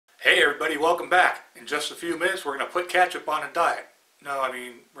everybody, welcome back. In just a few minutes we're going to put ketchup on a diet. No, I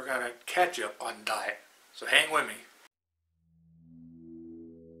mean we're going to catch up on diet. So hang with me.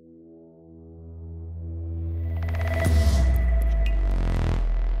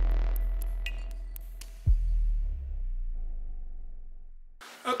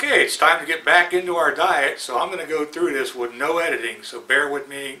 Okay, it's time to get back into our diet, so I'm going to go through this with no editing, so bear with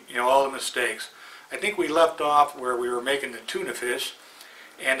me, all the mistakes. I think we left off where we were making the tuna fish,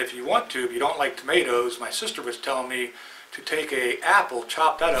 and if you want to, if you don't like tomatoes, my sister was telling me to take an apple,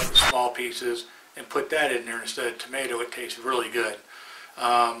 chop that up in small pieces, and put that in there instead of tomato. It tastes really good.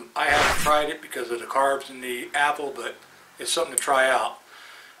 I haven't tried it because of the carbs in the apple, but it's something to try out.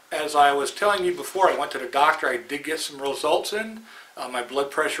 As I was telling you before, I went to the doctor. I did get some results in. My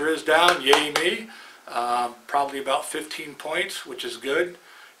blood pressure is down, yay me. Probably about 15 points, which is good.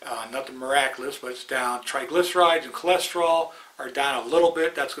 Nothing miraculous, but it's down. Triglycerides and cholesterol are down a little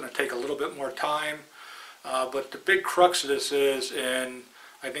bit. That's going to take a little bit more time. But the big crux of this is, in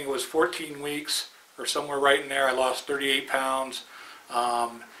I think it was 14 weeks or somewhere right in there, I lost 38 pounds.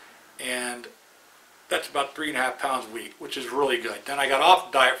 And that's about 3.5 pounds a week, which is really good. Then I got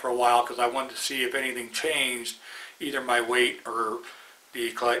off the diet for a while because I wanted to see if anything changed, either my weight or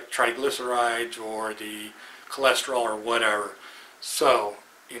the triglycerides or the cholesterol or whatever. So,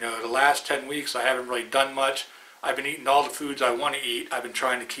 the last 10 weeks I haven't really done much. I've been eating all the foods I want to eat. I've been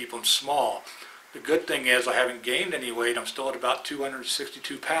trying to keep them small. The good thing is I haven't gained any weight. I'm still at about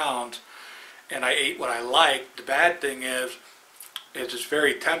 262 pounds, and I ate what I like. The bad thing is it's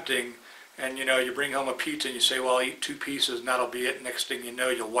very tempting. And you bring home a pizza and you say, well, I'll eat 2 pieces and that'll be it. Next thing you know,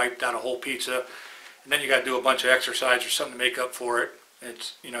 you'll wipe down a whole pizza, and then you got to do a bunch of exercise or something to make up for it.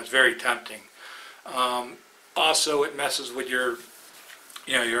 It's it's very tempting. Also, it messes with your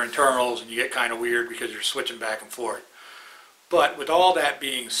your internals, and you get kind of weird because you're switching back and forth. But with all that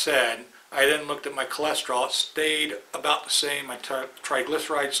being said, I then looked at my cholesterol. It stayed about the same. My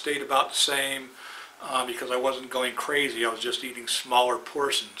triglycerides stayed about the same because I wasn't going crazy. I was just eating smaller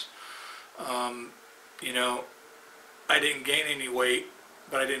portions. I didn't gain any weight,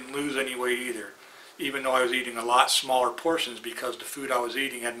 but I didn't lose any weight either, even though I was eating a lot smaller portions because the food I was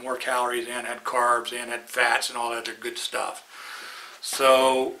eating had more calories and had carbs and had fats and all that other good stuff.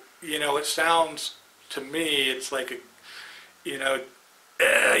 So, it sounds to me, it's like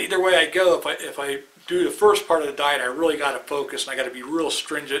either way I go, if I do the first part of the diet, I really got to focus and I got to be real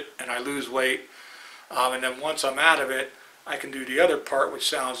stringent and I lose weight. And then once I'm out of it, I can do the other part, which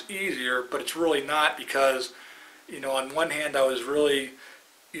sounds easier, but it's really not, because on one hand I was really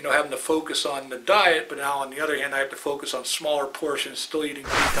having to focus on the diet, but now on the other hand I have to focus on smaller portions, still eating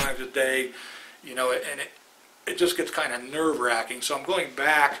 3 times a day, and it just gets kind of nerve-wracking. So I'm going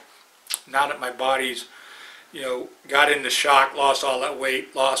back now that my body's got into shock, lost all that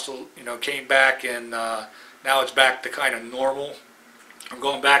weight, came back, and now it's back to kind of normal. I'm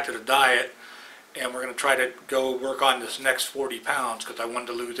going back to the diet, and we're going to try to go work on this next 40 pounds because I wanted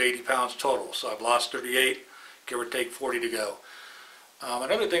to lose 80 pounds total. So I've lost 38, give or take 40 to go.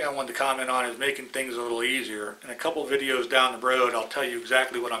 Another thing I wanted to comment on is making things a little easier. In a couple videos down the road, I'll tell you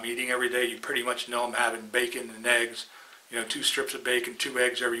exactly what I'm eating every day. You pretty much know I'm having bacon and eggs. 2 strips of bacon, 2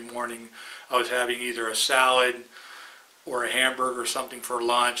 eggs every morning. I was having either a salad or a hamburger or something for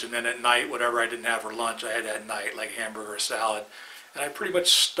lunch, and then at night, whatever I didn't have for lunch, I had at night, like a hamburger or salad. And I pretty much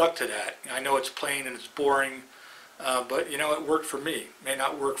stuck to that. I know it's plain and it's boring, but it worked for me. It may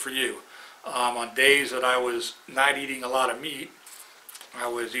not work for you. On days that I was not eating a lot of meat, I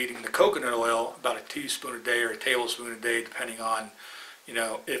was eating the coconut oil, about a teaspoon a day or a tablespoon a day, depending on,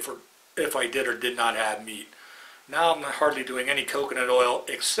 if I did or did not have meat. Now I'm hardly doing any coconut oil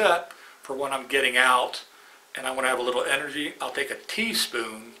except for when I'm getting out and I want to have a little energy. I'll take a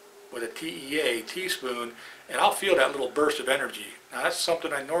teaspoon with a TEA, teaspoon, and I'll feel that little burst of energy. Now that's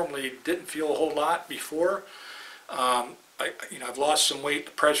something I normally didn't feel a whole lot before. I've lost some weight,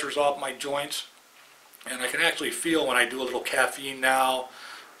 the pressure's off my joints, and I can actually feel when I do a little caffeine now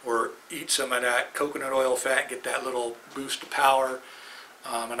or eat some of that coconut oil fat, get that little boost of power.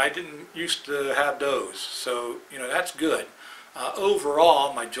 And I didn't used to have those, so that's good.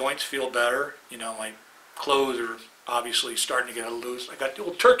 Overall, my joints feel better. My clothes are obviously starting to get a little loose. I got the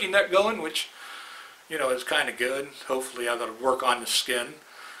old turkey neck going, which is kind of good. Hopefully I got to work on the skin,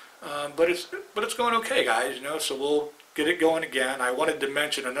 but it's going okay, guys. So we'll get it going again. I wanted to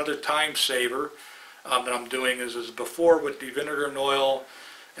mention another time saver that I'm doing is before with the vinegar and oil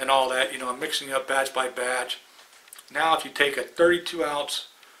and all that. I'm mixing up batch by batch. Now if you take a 32-ounce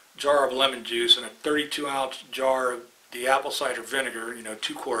jar of lemon juice and a 32-ounce jar of the apple cider vinegar,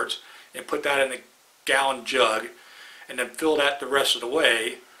 2 quarts, and put that in a gallon jug, and then fill that the rest of the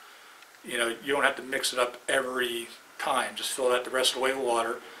way, you know, you don't have to mix it up every time. Just fill that the rest of the way with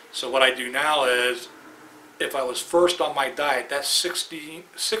water. So what I do now is, if I was first on my diet, that's 16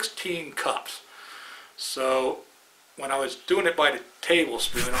 cups. So when I was doing it by the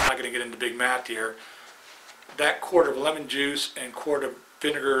tablespoon, I'm not going to get into big math here, that quart of lemon juice and quart of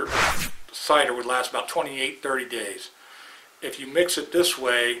vinegar cider would last about 28-30 days. If you mix it this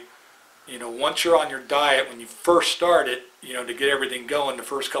way, you know, once you're on your diet, when you first start it, you know, to get everything going the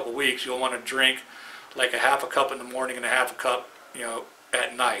first couple weeks, you'll want to drink like a half a cup in the morning and a half a cup, you know,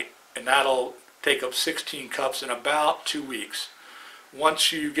 at night. And that'll take up 16 cups in about 2 weeks.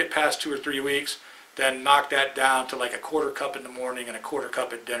 Once you get past 2 or 3 weeks, then knock that down to like a quarter cup in the morning and a quarter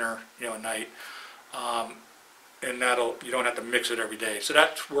cup at dinner, you know, at night. And that'll, you don't have to mix it every day. So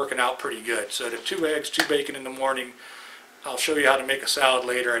that's working out pretty good. So the 2 eggs, 2 bacon in the morning. I'll show you how to make a salad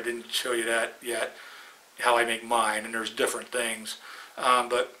later. I didn't show you that yet, how I make mine, and there's different things.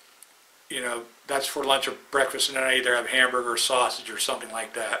 But, you know, that's for lunch or breakfast, and then I either have hamburger or sausage or something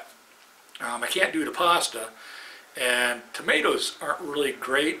like that. I can't do the pasta, and tomatoes aren't really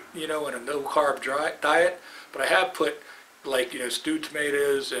great, you know, in a no-carb diet, but I have put, like, you know, stewed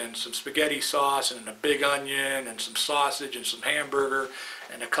tomatoes and some spaghetti sauce and a big onion and some sausage and some hamburger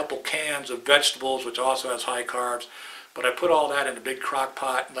and a couple cans of vegetables, which also has high carbs. But I put all that in a big crock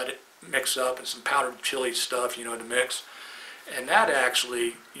pot and let it mix up, and some powdered chili stuff, you know, to mix. And that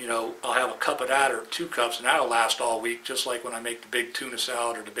actually, you know, I'll have a cup of that or 2 cups, and that'll last all week, just like when I make the big tuna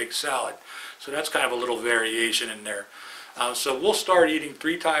salad or the big salad. So that's kind of a little variation in there. So we'll start eating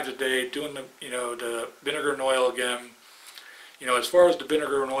 3 times a day, doing the, you know, the vinegar and oil again. You know, as far as the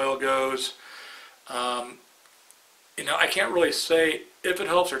vinegar and oil goes, you know, I can't really say if it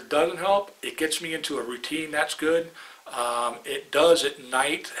helps or doesn't help. It gets me into a routine, that's good. It does at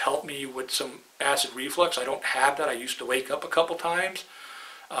night help me with some acid reflux. I don't have that. I used to wake up a couple times.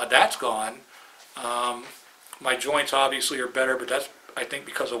 That's gone. My joints obviously are better, but that's, I think,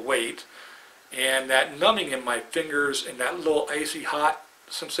 because of weight. And that numbing in my fingers and that little icy hot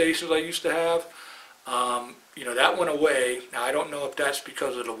sensations I used to have, you know, that went away. Now, I don't know if that's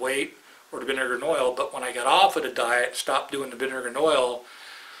because of the weight or the vinegar and oil, but when I got off of the diet, stopped doing the vinegar and oil,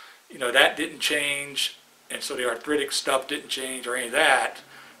 you know, that didn't change, and so the arthritic stuff didn't change or any of that.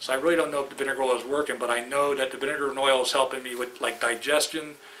 So I really don't know if the vinegar oil is working, but I know that the vinegar and oil is helping me with, like,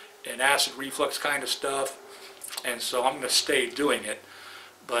 digestion and acid reflux kind of stuff, and so I'm going to stay doing it.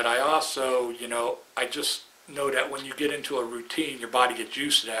 But I also, you know, I just know that when you get into a routine, your body gets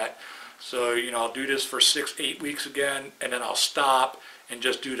used to that. So, you know, I'll do this for 6-8 weeks again, and then I'll stop and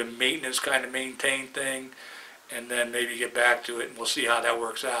just do the maintenance kind of maintain thing, and then maybe get back to it, and we'll see how that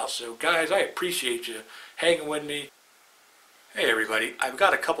works out. So, guys, I appreciate you hanging with me. Hey, everybody, I've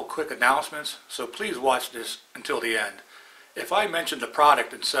got a couple quick announcements, so please watch this until the end. If I mentioned the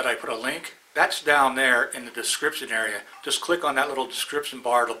product and said I put a link, that's down there in the description area. Just click on that little description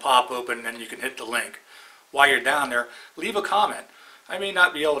bar, it'll pop open, and then you can hit the link. While you're down there, leave a comment. I may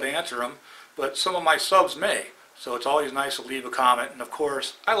not be able to answer them, but some of my subs may. So it's always nice to leave a comment. And of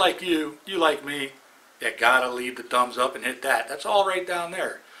course, I like you, you like me. You gotta leave the thumbs up and hit that. That's all right down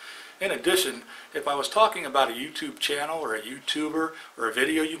there. In addition, if I was talking about a YouTube channel or a YouTuber or a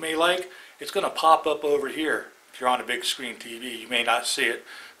video you may like, it's gonna pop up over here. If you're on a big screen TV, you may not see it,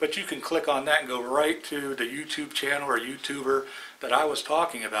 but you can click on that and go right to the YouTube channel or YouTuber that I was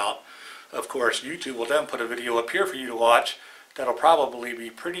talking about. Of course, YouTube will then put a video up here for you to watch that'll probably be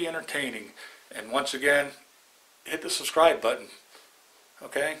pretty entertaining. And once again, hit the subscribe button.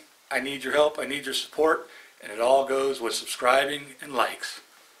 Okay? I need your help, I need your support, and it all goes with subscribing and likes.